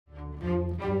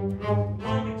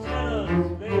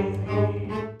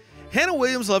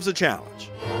Williams loves a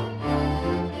challenge.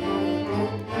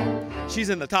 She's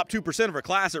in the top 2% of her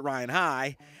class at Ryan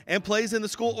High and plays in the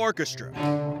school orchestra,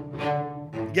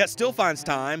 yet still finds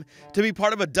time to be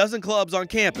part of a dozen clubs on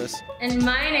campus. And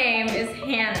my name is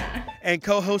Hannah. And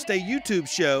co-host a YouTube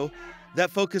show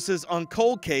that focuses on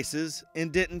cold cases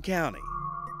in Denton County.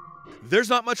 There's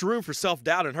not much room for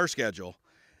self-doubt in her schedule,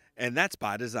 and that's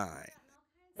by design.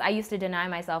 I used to deny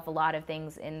myself a lot of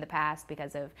things in the past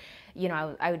because of,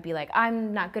 I would be like,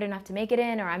 I'm not good enough to make it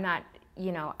in, or I'm not,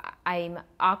 I'm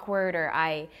awkward, or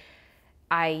I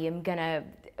am gonna,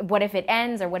 what if it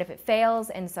ends, or what if it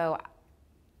fails? And so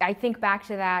I think back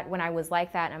to that when I was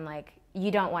like that, and I'm like,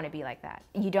 you don't want to be like that.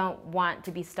 You don't want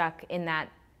to be stuck in that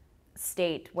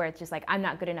state where it's just like, I'm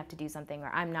not good enough to do something,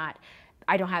 or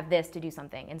I don't have this to do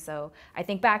something. And so I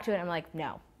think back to it and I'm like,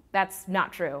 no, that's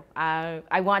not true.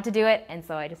 I want to do it, and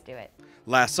so I just do it.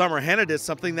 Last summer, Hannah did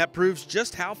something that proves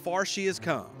just how far she has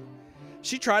come.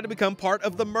 She tried to become part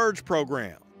of the Merge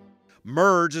program.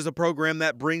 Merge is a program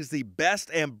that brings the best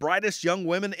and brightest young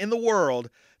women in the world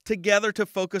together to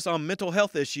focus on mental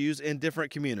health issues in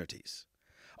different communities.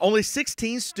 Only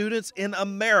 16 students in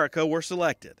America were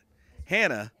selected.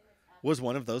 Hannah was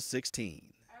one of those 16.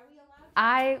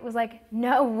 I was like,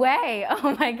 no way,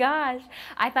 oh my gosh.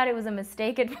 I thought it was a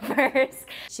mistake at first.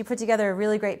 She put together a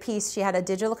really great piece. She had a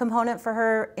digital component for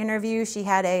her interview. She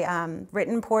had a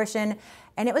written portion,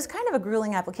 and it was kind of a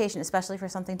grueling application, especially for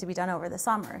something to be done over the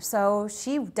summer. So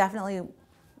she definitely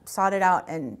sought it out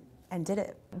and did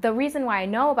it. The reason why I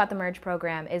know about the Merge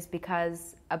program is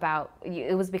because of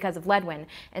Ledwin.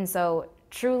 And so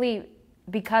truly,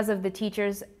 because of the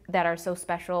teachers that are so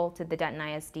special to the Denton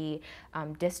ISD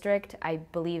district, I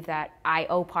believe that I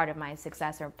owe part of my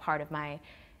success, or part of my,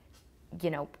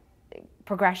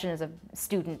 progression as a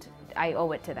student, I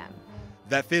owe it to them.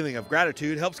 That feeling of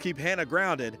gratitude helps keep Hannah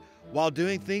grounded while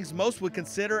doing things most would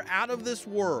consider out of this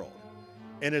world,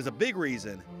 and is a big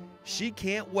reason she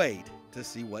can't wait to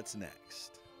see what's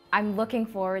next. I'm looking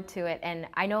forward to it, and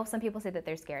I know some people say that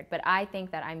they're scared, but I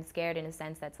think that I'm scared in a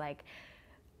sense that's like,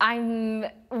 I'm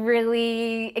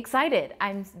really excited.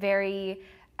 I'm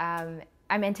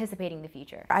anticipating the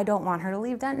future. I don't want her to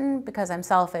leave Denton because I'm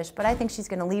selfish, but I think she's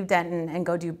going to leave Denton and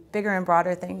go do bigger and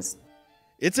broader things.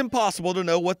 It's impossible to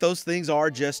know what those things are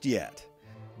just yet,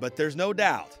 but there's no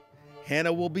doubt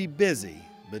Hannah will be busy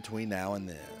between now and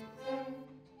then.